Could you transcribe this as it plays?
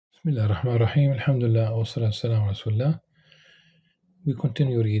Bismillah ar-Rahman ar-Rahim. Alhamdulillah wa salatu salam ala Rasulullah. We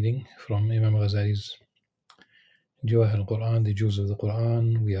continue reading from Imam Ghazali's Jawahir al-Quran, the Juz of the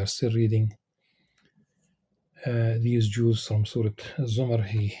Quran. We are still reading these Juz from Surah Zumar.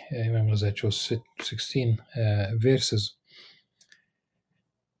 Imam Ghazali chose 16 verses,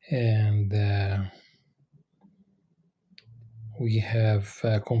 and we have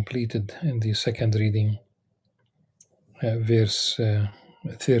completed in the second reading verse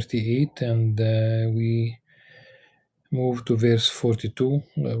 38, and we move to verse 42,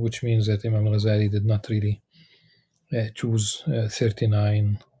 which means that Imam Ghazali did not really choose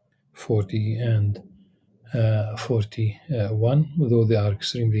 39, 40, and 41, though they are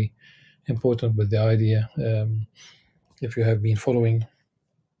extremely important. But the idea, if you have been following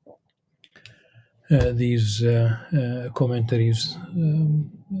these commentaries,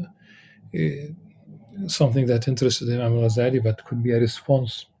 something that interested Imam Ghazali, but could be a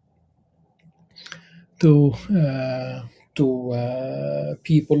response to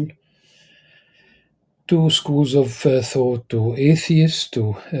people, to schools of thought, to atheists,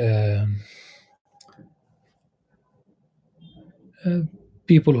 to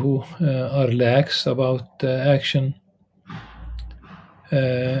people who are lax about action.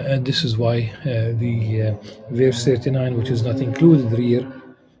 And this is why the verse 39, which is not included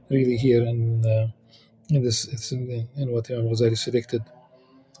really here in this, it's in what Imam Ghazali selected.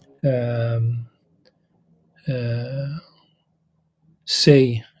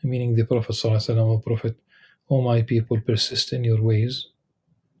 Say, meaning the Prophet ﷺ, O Prophet, O my people, persist in your ways,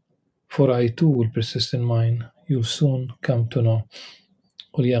 for I too will persist in mine. You'll soon come to know.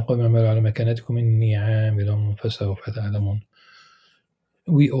 قل يا قوم اعملوا على مكانتكم إني عامل فسوف تعلمون.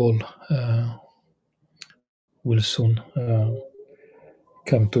 We all will soon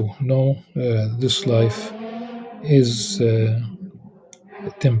come to know this life is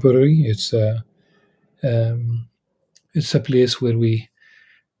temporary. It's a place where we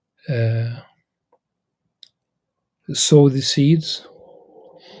sow the seeds.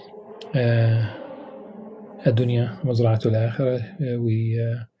 الدنيا مزرعة الآخرة. We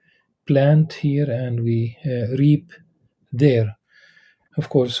plant here and we reap there. Of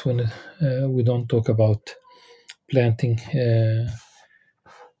course, when we don't talk about planting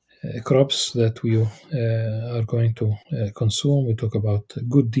crops that we are going to consume, we talk about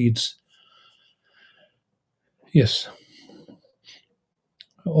good deeds. Yes,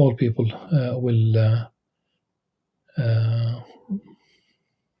 all people will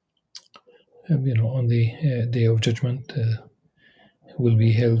on the day of judgment will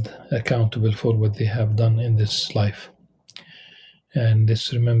be held accountable for what they have done in this life. And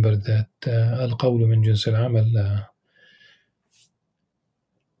let's remember that al-qawlu min jins al-amal,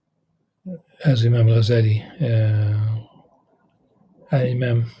 as Imam Ghazali,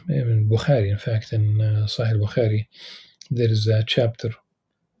 Imam Bukhari, in fact, in Sahih Bukhari, there is a chapter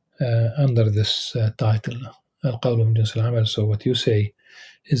under this title, al-qawlu min jins al-amal. So what you say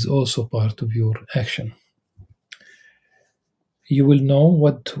is also part of your action. You will know,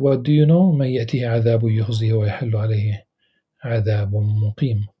 what do you know? من يأتيه عذاب يخزيه ويحل عليه عذاب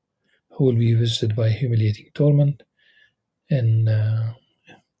مقيم. Who will be visited by humiliating torment and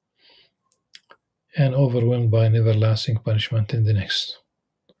overwhelmed by an everlasting punishment in the next.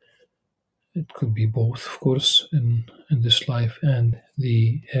 It could be both, of course, in this life and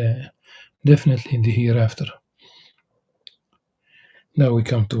the definitely in the hereafter. Now we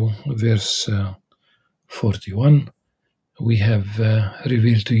come to verse 41. We have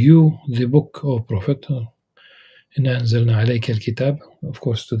revealed to you the book, O Prophet. إِنَّا أَنزَلْنَا عَلَيْكَ الْكِتَابَ. Of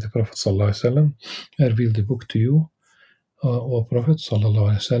course, to the Prophet ﷺ, I revealed the book to you, O Prophet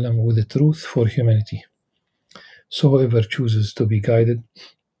ﷺ, with the truth for humanity. So whoever chooses to be guided,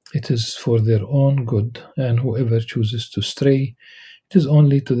 it is for their own good, and whoever chooses to stray, it is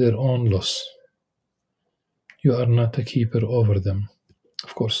only to their own loss. You are not a keeper over them.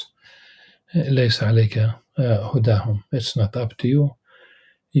 Of course, ليس عليك هداهم. It's not up to you.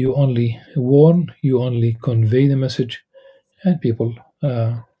 You only warn, you only convey the message, and people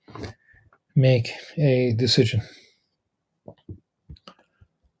make a decision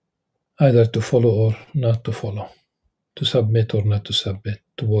either to follow or not to follow, to submit or not to submit,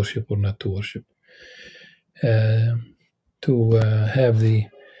 to worship or not to worship, to have the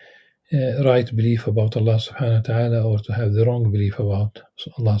right belief about Allah subhanahu wa ta'ala, or to have the wrong belief about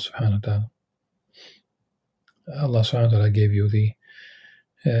Allah subhanahu wa ta'ala. Allah subhanahu wa ta'ala gave you the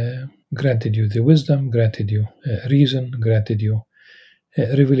granted you the wisdom, granted you reason, granted you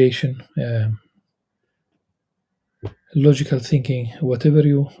revelation, logical thinking, whatever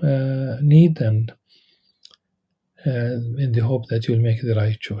you need, and in the hope that you'll make the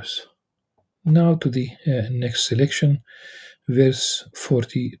right choice. Now to the next selection, verse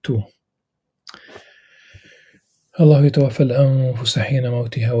 42. الله يتوفى الأنفس حين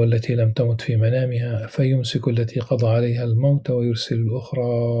موتها والتي لم تمت في منامها فيمسك التي قضى عليها الموت ويرسل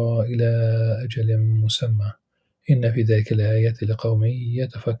الأخرى إلى أجل مسمى إن في ذلك الآيات لقوم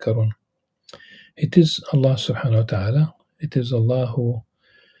يتفكرون. It is Allah subhanahu wa ta'ala, it is Allah who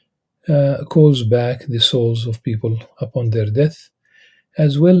calls back the souls of people upon their death,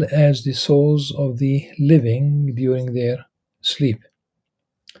 as well as the souls of the living during their sleep.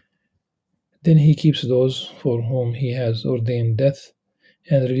 Then He keeps those for whom He has ordained death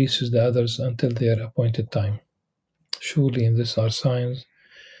and releases the others until their appointed time. Surely in this are signs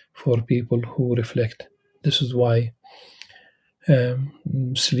for people who reflect. This is why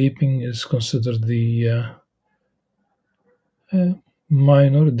sleeping is considered the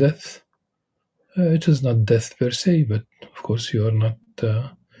minor death. It is not death per se, but of course you are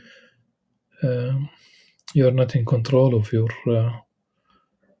not in control of your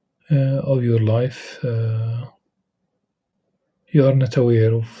life. You are not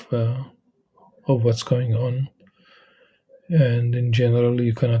aware of what's going on, and in general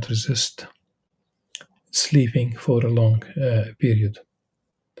you cannot resist sleeping for a long period.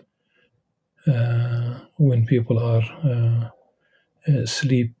 When people are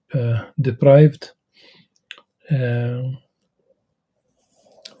sleep deprived,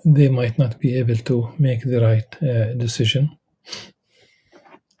 they might not be able to make the right decision,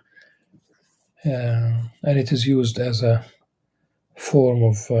 and it is used as a form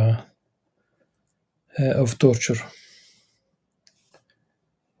of torture.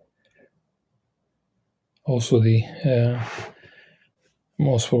 Also, the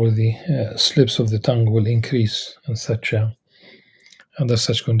most probably the slips of the tongue will increase in under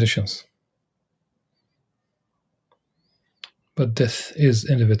such conditions. But death is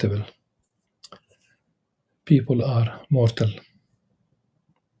inevitable. People are mortal,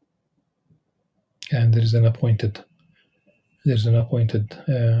 and there's an appointed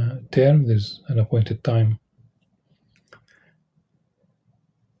term, there's an appointed time.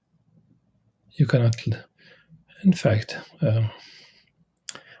 You cannot. In fact, the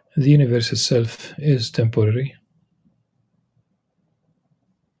universe itself is temporary.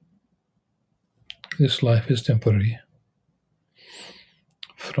 This life is temporary.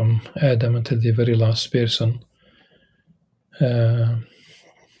 From Adam until the very last person, to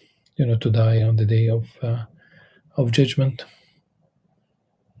die on the day of judgment,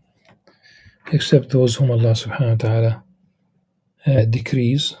 except those whom Allah subhanahu wa ta'ala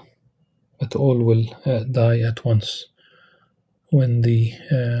decrees, but all will die at once. When the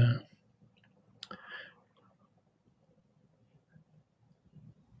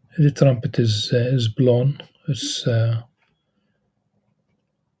trumpet is blown,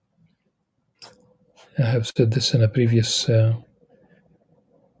 I have said this in a previous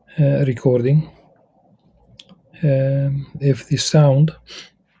recording. If the sound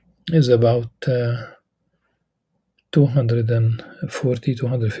is about 240,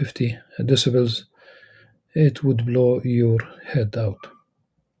 250 decibels, it would blow your head out.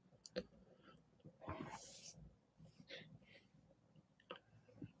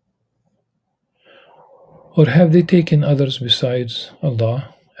 Or have they taken others besides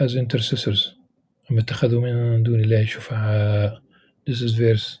Allah as intercessors? This is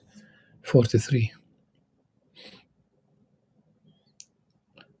verse 43.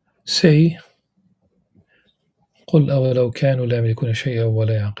 Say, قُلْ أَوَلَوْ كَانُوا لَا يَمْلِكُونَ شَيْئًا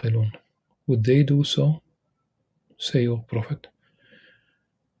وَلَا يَعْقِلُونَ. Would they do so? Say, O Prophet,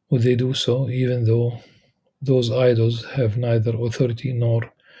 would they do so even though those idols have neither authority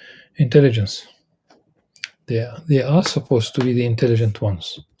nor intelligence? They are supposed to be the intelligent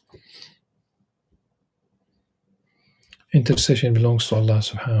ones. Intercession belongs to Allah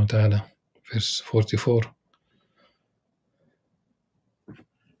subhanahu wa ta'ala. Verse 44.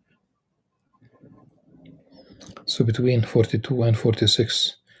 So between 42 and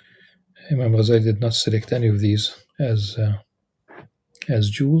 46, Imam Ghazali did not select any of these as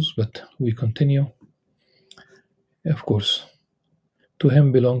Jews, but we continue. Of course, to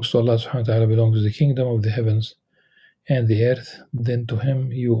Him belongs, to Allah subhanahu wa ta'ala belongs the kingdom of the heavens and the earth, then to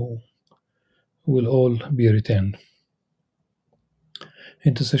Him you will all be returned.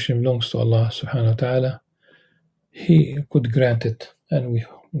 Intercession belongs to Allah subhanahu wa ta'ala. He could grant it, and we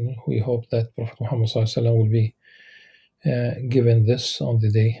hope that Prophet Muhammad sallallahu alaihi wasallam will be given this on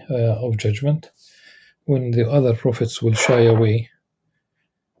the day of judgment, when the other prophets will shy away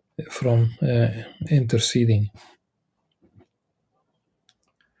from interceding.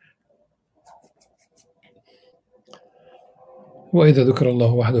 وإذا ذكر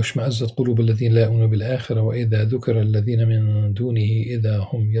الله وحده اشمأزت قلوب الذين لا يؤمنون بالآخرة وإذا ذكر الذين من دونه إذا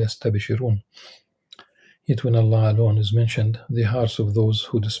هم يستبشرون. Yet when Allah alone is mentioned, the hearts of those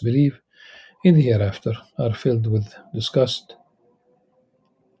who disbelieve in the hereafter are filled with disgust.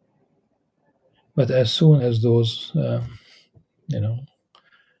 But as soon as those,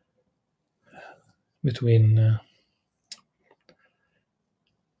 between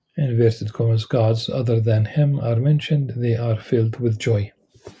inverted commas, gods other than Him are mentioned, they are filled with joy.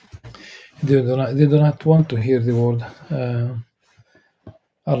 They do not want to hear the word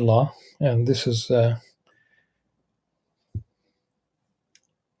Allah, and this is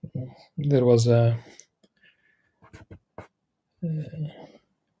there was a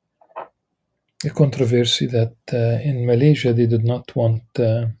controversy that in Malaysia they did not want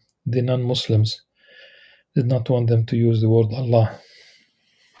the non-Muslims did not want them to use the word Allah,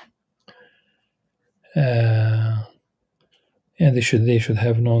 and they should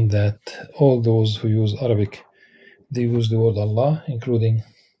have known that all those who use Arabic, they use the word Allah, including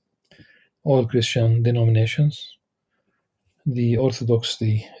all Christian denominations, the Orthodox,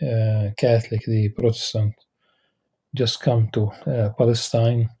 the Catholic, the Protestant. Just come to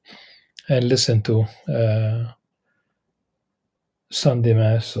Palestine and listen to Sunday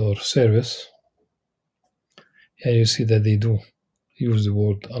Mass or service, and you see that they do use the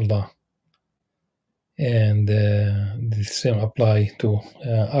word Allah. And the same apply to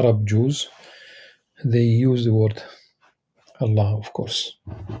Arab Jews. They use the word Allah, of course.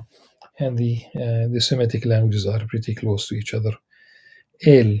 And the Semitic languages are pretty close to each other.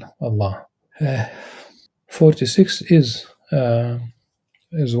 Allah. 46 is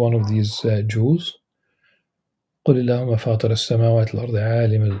one of these Jews. قل اللهم فاطر السماوات والأرض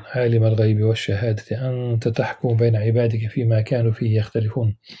عالم الغيب والشهادة أنت تحكم بين عبادك فيما كانوا فيه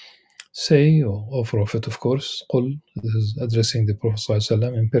يختلفون. Say, O Prophet, of course, قل, this is addressing the Prophet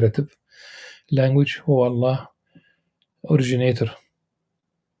ﷺ, imperative language, O Allah, originator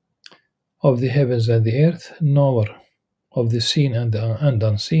of the heavens and the earth, knower of the seen and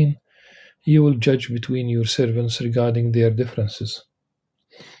unseen, you will judge between your servants regarding their differences.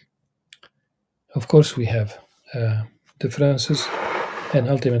 Of course we have differences, and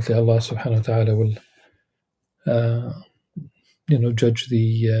ultimately Allah subhanahu wa ta'ala will judge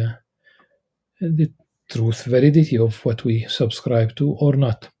the truth, validity of what we subscribe to or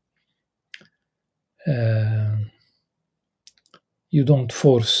not. You don't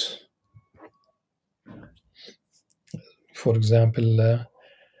force, for example,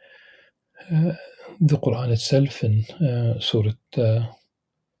 the Qur'an itself in Surah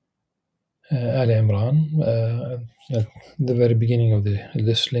Al Imran, at the very beginning of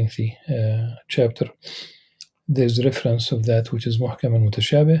this lengthy chapter, there's reference of that which is muhkam and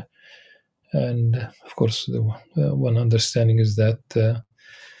mutashabih. And of course, the one understanding is that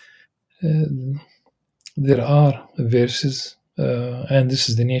there are verses, and this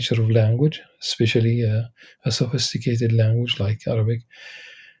is the nature of language, especially a sophisticated language like Arabic.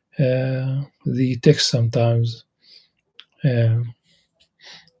 The text sometimes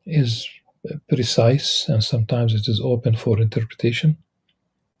is precise, and sometimes it is open for interpretation.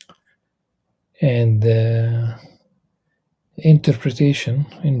 And interpretation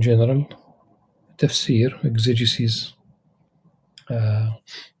in general, tafsir, exegesis,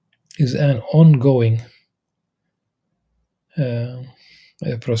 is an ongoing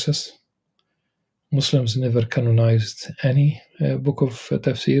process. Muslims never canonized any book of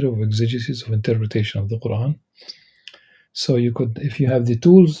tafsir, of exegesis, of interpretation of the Qur'an. So you could, if you have the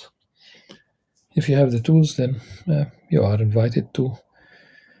tools, then you are invited to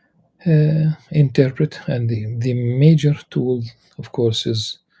interpret. And the major tool, of course,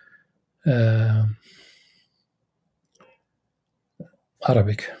 is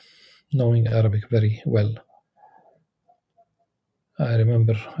Arabic, knowing Arabic very well. I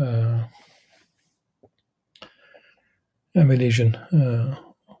remember a Malaysian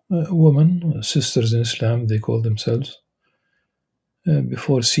woman, sisters in Islam, they call themselves.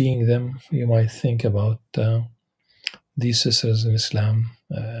 Before seeing them, you might think about these sisters in Islam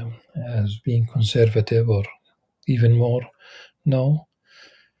as being conservative or even more. No.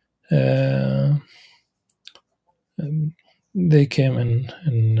 They came in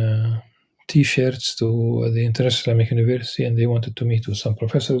T-shirts to the International Islamic University, and they wanted to meet with some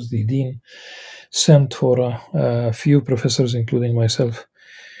professors. The dean sent for a few professors, including myself.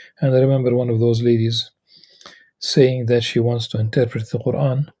 And I remember one of those ladies saying that she wants to interpret the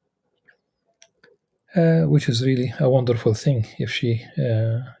Qur'an, which is really a wonderful thing if she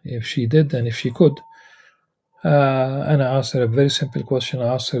did and if she could. And I asked her a very simple question.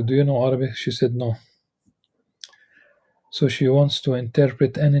 I asked her, do you know Arabic? She said no. So she wants to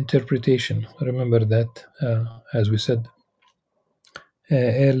interpret an interpretation. Remember that, as we said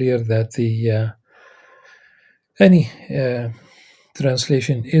earlier, that the any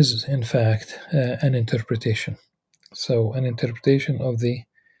translation is in fact an interpretation. So an interpretation of a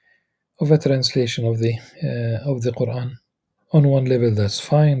translation of the Quran. On one level, that's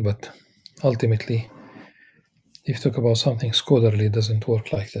fine, but ultimately, if you talk about something scholarly, it doesn't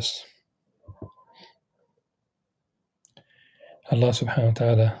work like this. Allah subhanahu wa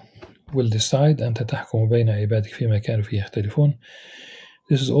ta'ala will decide أنت تحكم بين عبادك فيما كانوا فيه يختلفون.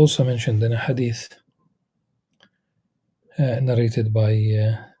 This is also mentioned in a hadith narrated by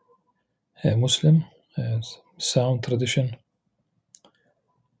Muslim, sound tradition,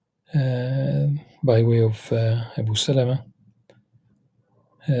 by way of Abu Salama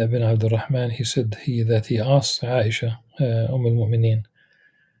bin Abd al-Rahman. He said that he asked Aisha, al-Mu'mineen,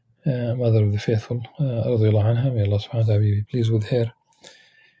 mother of the faithful, radiallahu anha, may Allah subhanahu wa ta'ala be pleased with her,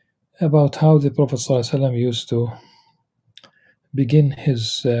 about how the Prophet ﷺ used to begin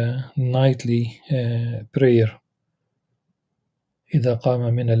his nightly prayer إذا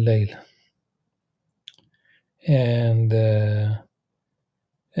قام من الليل. And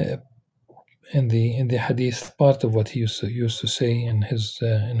in the hadith, part of what he used to say in his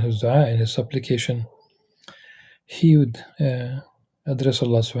dua, in his supplication, he would address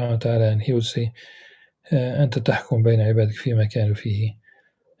Allah subhanahu wa ta'ala, and he would say أنت تحكم بين عبادك فيما كانوا فيه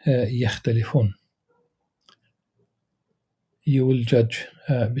يختلفون. You will judge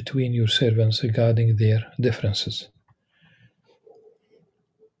between your servants regarding their differences.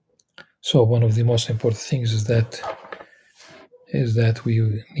 So one of the most important things is that we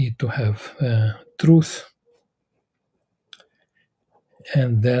need to have truth,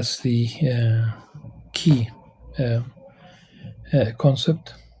 and that's the key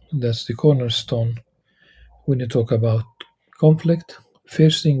concept. That's the cornerstone when you talk about conflict.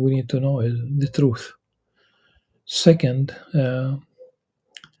 First thing we need to know is the truth. Second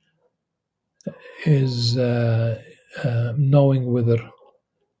is knowing whether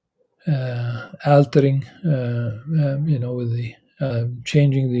altering, with the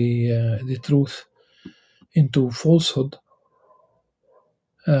changing the truth into falsehood,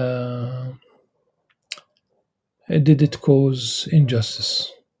 did it cause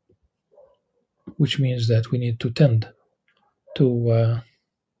injustice? Which means that we need to tend to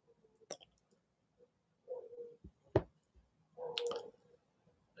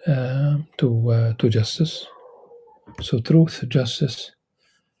justice. So truth, justice,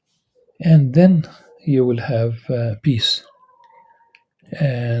 and then you will have peace.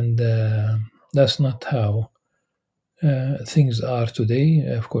 And that's not how things are today.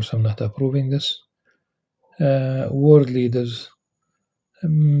 Of course, I'm not approving this. World leaders,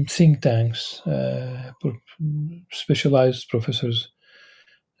 think tanks, specialized professors,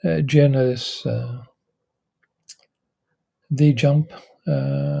 journalists, they jump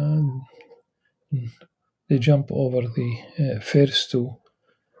over the first two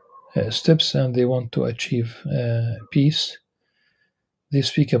steps, and they want to achieve peace. They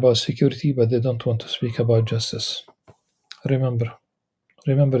speak about security, but they don't want to speak about justice. Remember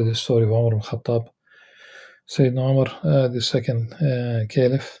the story of Umar ibn Khattab. Sayyidina Umar, the second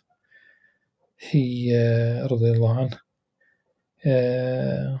caliph, he radiallahu anh,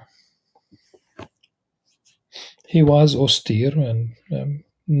 he was austere and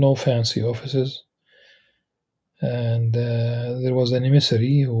no fancy offices. And there was an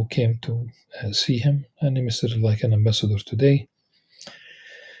emissary who came to see him, an emissary like an ambassador today.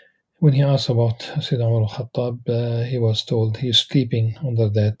 When he asked about Sayyidina Umar al-Khattab, he was told he is sleeping under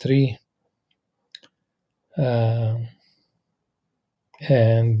that tree. And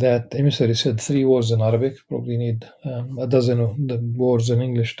that emissary said 3 words in Arabic. Probably need a dozen of the words in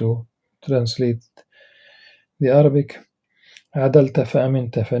English to translate the Arabic. عدلت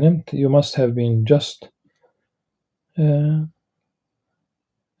فأمنت فنمت. You must have been just.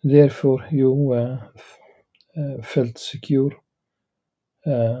 Therefore, you felt secure.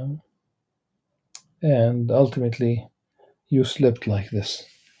 And ultimately, you slept like this.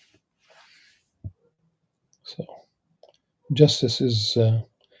 So, justice is a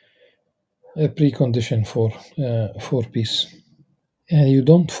precondition for peace. And you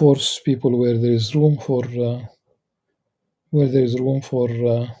don't force people where there is room for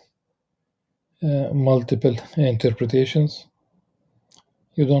multiple interpretations.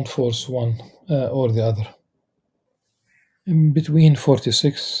 You don't force one or the other. In between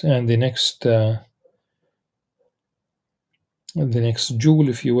 46 and the next jewel,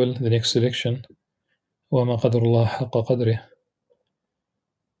 if you will, the next selection, وَمَا قَدْرُ اللَّهِ حَقَّ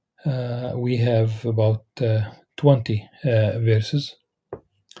قَدْرِهِ, we have about 20 verses.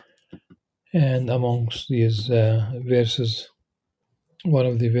 And amongst these verses, one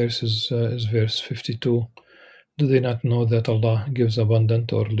of the verses is verse 52. Do they not know that Allah gives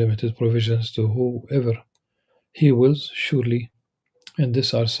abundant or limited provisions to whoever He wills? Surely, and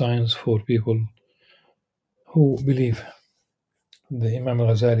these are signs for people who believe. The Imam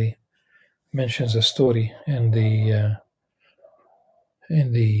Al-Ghazali mentions a story in the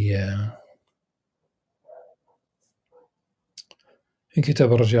in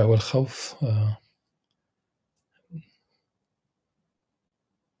Kitab al-Raja wal-Khawf,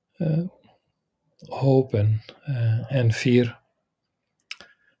 hope and fear.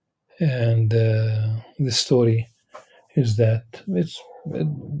 And the story is that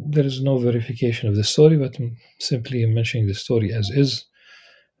there is no verification of the story, but simply mentioning the story as is.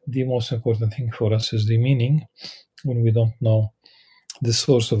 The most important thing for us is the meaning. When we don't know the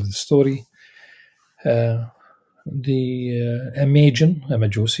source of the story, a Magian, a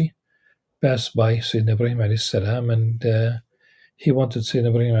Majusi, passed by Sayyidina Ibrahim alayhi salam, and he wanted Sayyidina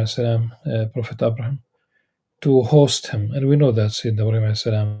Ibrahim alayhi salam, Prophet Abraham, to host him. And we know that Sayyidina Ibrahim alayhi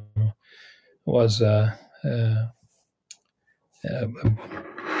salam was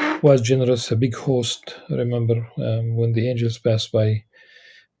generous, a big host. Remember when the angels passed by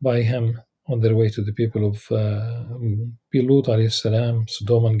him on their way to the people of Lut alayhi salam,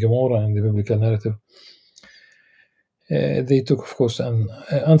 Sodom and Gomorrah in the biblical narrative. They took, of course, an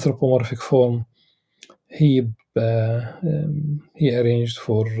anthropomorphic form. He arranged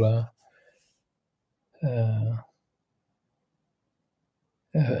for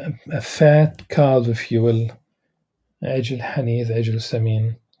a fat calf, if you will, Ajil Hanith, Ajil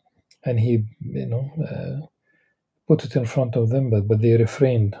Samin, and he, put it in front of them, but they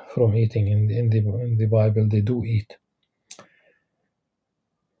refrained from eating. In the Bible, they do eat.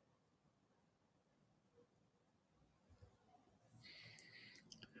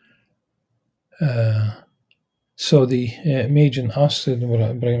 So the Magian asked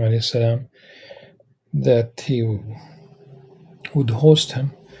Ibrahim alayhi salam that he would host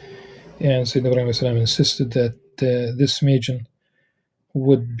him, and Sayyidina Ibrahim alayhi salam insisted that this Magian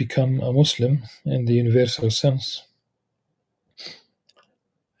would become a Muslim in the universal sense.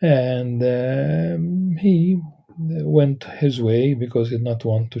 And he went his way because he did not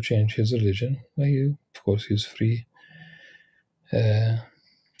want to change his religion. Of course, he's free,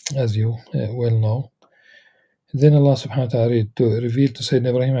 as you well know. Then Allah subhanahu wa ta'ala revealed to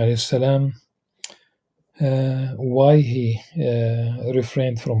Sayyidina Ibrahim alayhi salam why he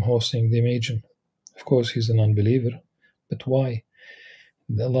refrained from hosting the Magian. Of course, he's an unbeliever, but why?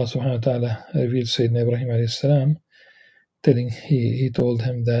 Allah subhanahu wa ta'ala revealed Sayyidina Ibrahim alayhi salam, he told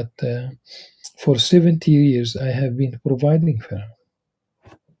him that for 70 years I have been providing for him,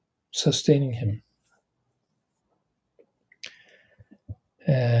 sustaining him.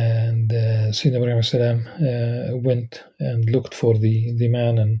 And Sayyidina Ibrahim alayhi salam went and looked for the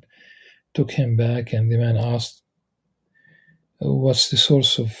man and took him back, and the man asked, what's the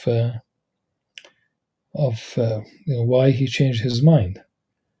source of why he changed his mind?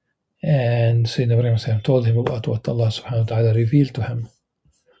 And Sayyidina Ibrahim told him about what Allah subhanahu wa ta'ala revealed to him.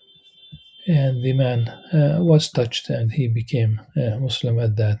 And the man was touched, and he became Muslim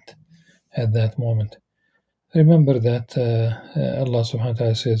at that moment. Remember that Allah subhanahu wa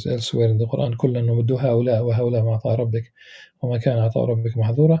ta'ala says elsewhere in the Qur'an, كُلًّا نُمِدُّ هَؤُلَاءِ وَهَؤُلَاءِ مَا عَطَاءِ رَبِّكَ وَمَا كَانَ عَطَاءُ رَبِّكَ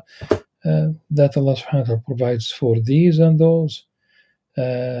مَحْظُورًا, that Allah subhanahu wa ta'ala provides for these and those,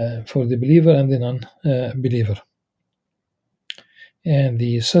 for the believer and the non-believer. And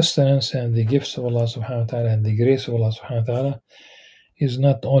the sustenance and the gifts of Allah subhanahu wa ta'ala and the grace of Allah subhanahu wa ta'ala is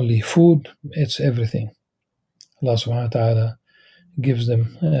not only food, it's everything. Allah subhanahu wa ta'ala gives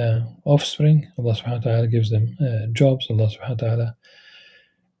them offspring, Allah subhanahu wa ta'ala gives them jobs, Allah subhanahu wa ta'ala.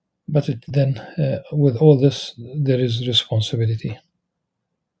 But then with all this, there is responsibility.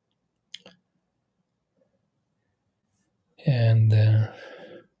 And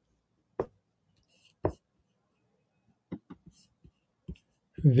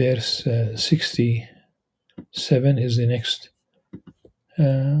verse 67 is the next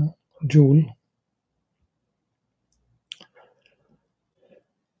jewel.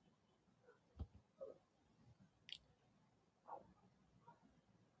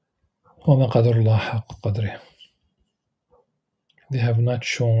 وَمَا قَدَرُ اللَّهَ حَقَّ قَدْرِهِ. They have not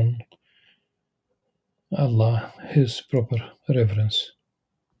shown Allah His proper reverence.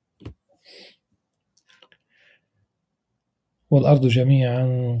 وَالْأَرْضُ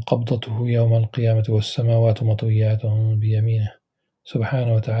جَمِيعًا قَبْضَتُهُ يَوْمَ الْقِيَامَةِ وَالسَّمَاوَاتُ مَطْوِيَّاتٌ بِيَمِينِهِ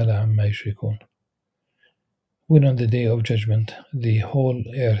سُبْحَانَهُ وَتَعَالَى عَمَّا يُشْرِكُونَ. When on the day of judgment the whole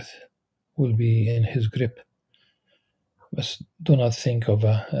earth will be in His grip, but do not think of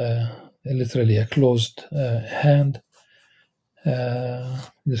literally a closed hand.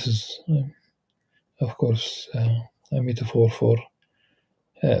 This is, of course, a metaphor for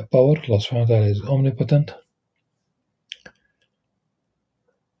power. Allah subhanahu wa ta'ala is omnipotent.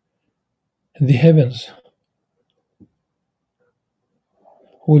 The heavens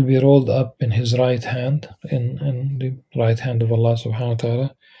will be rolled up in his right hand, in the right hand of Allah subhanahu wa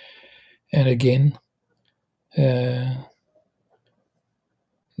ta'ala. And again, the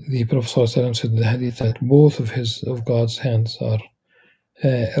Prophet ﷺ said in the hadith that both of God's hands are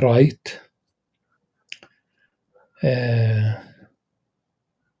right.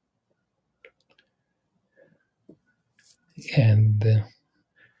 And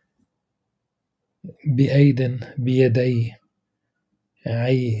بيدي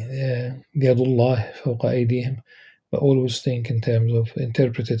يد الله فوق أيديهم, but always think in terms of,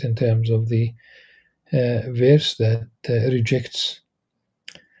 interpret it in terms of the verse that rejects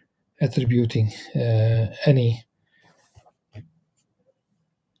attributing any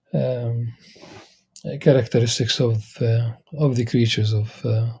characteristics of the creatures,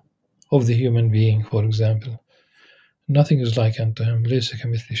 of the human being, for example. Nothing is like unto him. ليس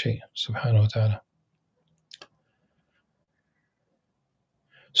كمثل شيء سبحانه وتعالى.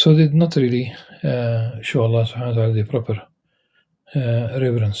 So they did not really show Allah subhanahu wa ta'ala the proper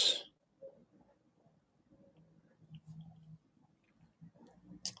reverence.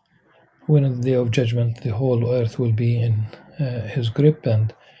 When on the day of judgment the whole earth will be in his grip,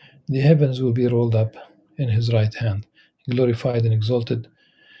 and the heavens will be rolled up in his right hand. Glorified and exalted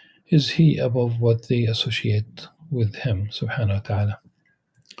is he above what they associate with him, subhanahu wa ta'ala.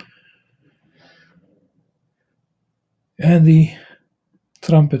 And the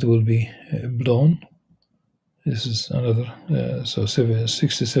trumpet will be blown. This is another, so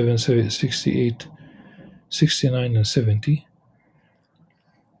 67, 68, 69, and 70,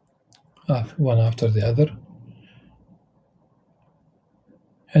 one after the other.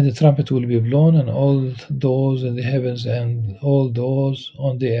 And the trumpet will be blown, and all those in the heavens and all those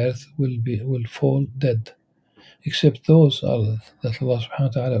on the earth will fall dead, except those that Allah subhanahu wa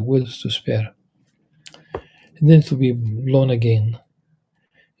ta'ala wills to spare. And then it will be blown again,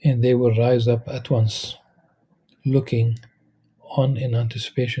 and they will rise up at once, looking on in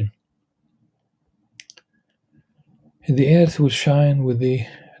anticipation. And the earth will shine with the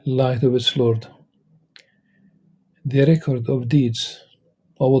light of its Lord. The record of deeds,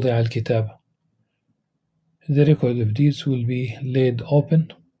 ووضع الكتاب, the record of deeds will be laid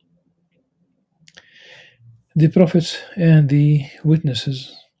open. The prophets and the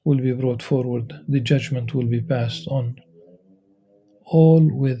witnesses will be brought forward. The judgment will be passed on, all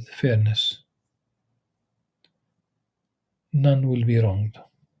with fairness. None will be wronged.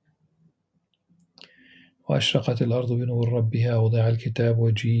 وأشرقت الأرض بنور ربها ووضع الكتاب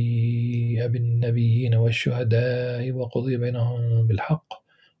وجيء بالنبيين والشهداء وقضي بينهم بالحق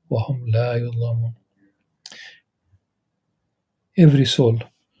وهم لا يظلمون. Every soul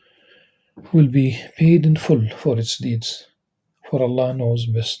will be paid in full for its deeds, for Allah knows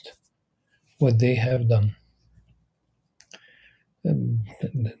best what they have done.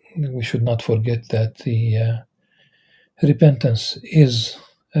 We should not forget that the repentance is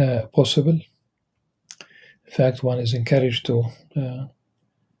possible. In fact, one is encouraged to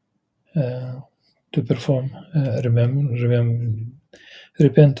perform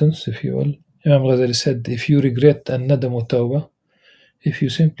repentance, if you will. Imam Al-Ghazali said, if you regret an-nadamu tawbah, if you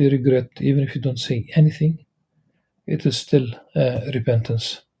simply regret, even if you don't say anything, it is still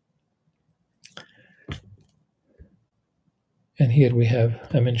repentance. And here we have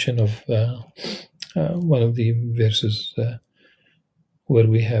a mention of one of the verses where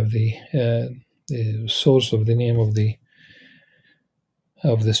we have the source of the name of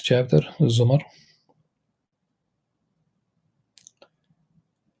this chapter, Zumar.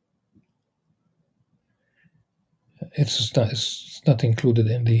 It's not included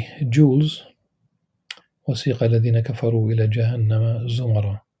in the jewels. وَسِيقَ الَّذِينَ كَفَرُوا إِلَى جَهَنَّمَ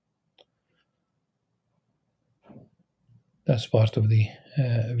زُمَرًا. That's part of the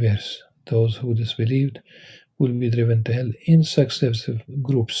verse. Those who disbelieved will be driven to hell in successive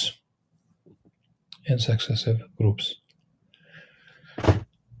groups. In successive groups.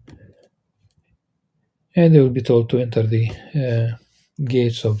 And they will be told to enter the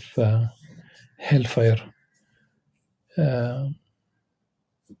gates of hellfire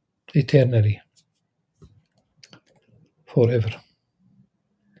eternally, forever.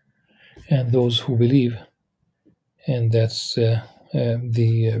 And those who believe, and that's the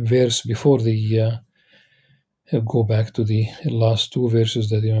verse before the go back to the last two verses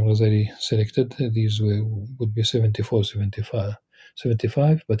that Imam Ghazali selected. These would be 74,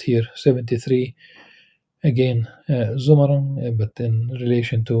 75, but here 73, again, Zumaran, but in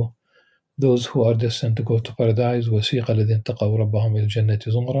relation to those who are destined to go to paradise. وسيق الذين اتقوا ربهم إلى الجنة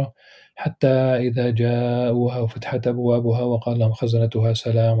زمرا حتى إذا جاءوها وفتحت أبوابها وقال لهم خزنتها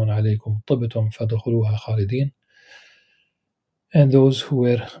سلام عليكم طبتم فادخلوها خالدين. And those who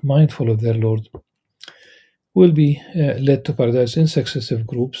were mindful of their Lord will be led to paradise in successive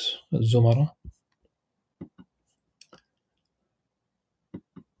groups, Zumara.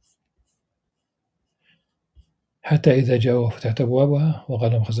 حتى إذا جاءوا وفتحت أبوابها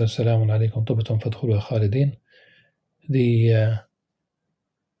وقال لهم خزنتها سلام عليكم طبتم فادخلوها خالدين. The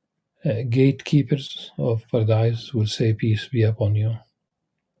gatekeepers of paradise will say, peace be upon you.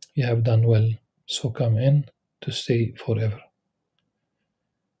 You have done well, so come in to stay forever.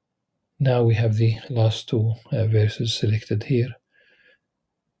 Now we have the last two verses selected here.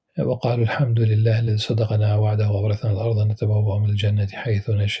 وقالوا الحمد لله الذي صدقنا وعده وأورثنا الأرض نتبوأ من الجنة حيث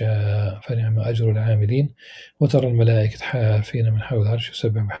نشاء فنعم أجر العاملين وترى الملائكة حافين من حول العرش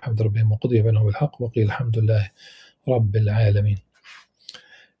يسبحون بحمد ربهم وقضي بينهم بالحق وقيل الحمد لله رب العالمين.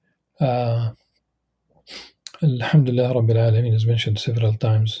 Alhamdulillah Rabbil Alameen is mentioned several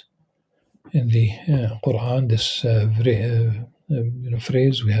times in the Qur'an. This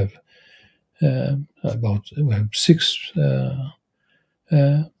phrase we have six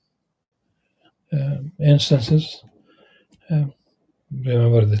instances.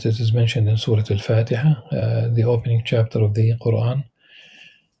 Remember that it is mentioned in Surah Al-Fatiha, the opening chapter of the Qur'an.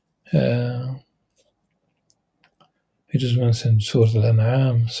 It is mentioned in Surah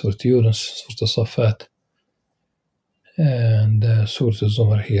Al-An'am, Surah Yunus, Surah Al-Saffat, and Surah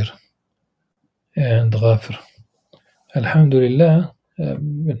Al-Zumar here, and Ghafir. Alhamdulillah,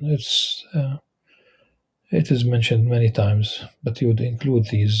 it is mentioned many times, but you would include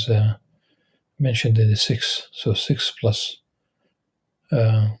these mentioned in the 6, so 6 plus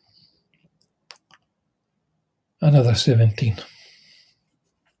another 17.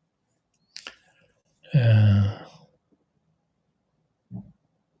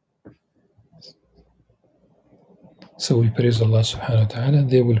 So we praise Allah subhanahu wa ta'ala.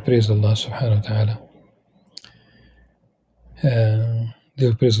 They will praise Allah subhanahu wa ta'ala. They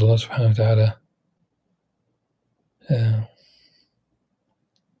will praise Allah subhanahu wa ta'ala.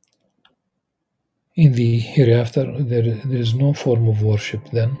 In the hereafter, there is no form of worship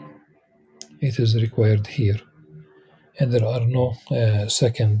then. It is required here. And there are no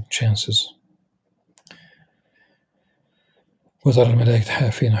second chances. وترى الملائكة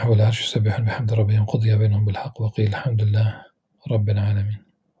حافين حول العرش يسبحون بحمد ربهم قضي بينهم بالحق وقيل الحمد لله رب العالمين.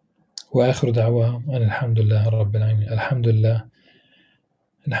 وآخر دعواهم أن الحمد لله رب العالمين. الحمد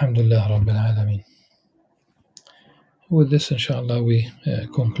لله رب العالمين. With this, inshallah, we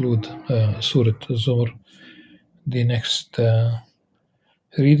conclude Surah Al-Zumar. The next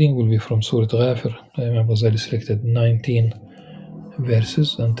reading will be from Surah Ghafir. Imam Ghazali selected 19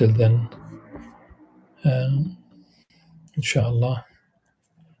 verses. Until then, inshallah,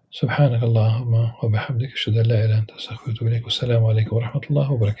 سبحانك اللهم وبحمدك أشهد أن لا إله إلا أنت أستغفرك وأتوب إليك والسلام عليكم ورحمة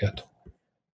الله وبركاته.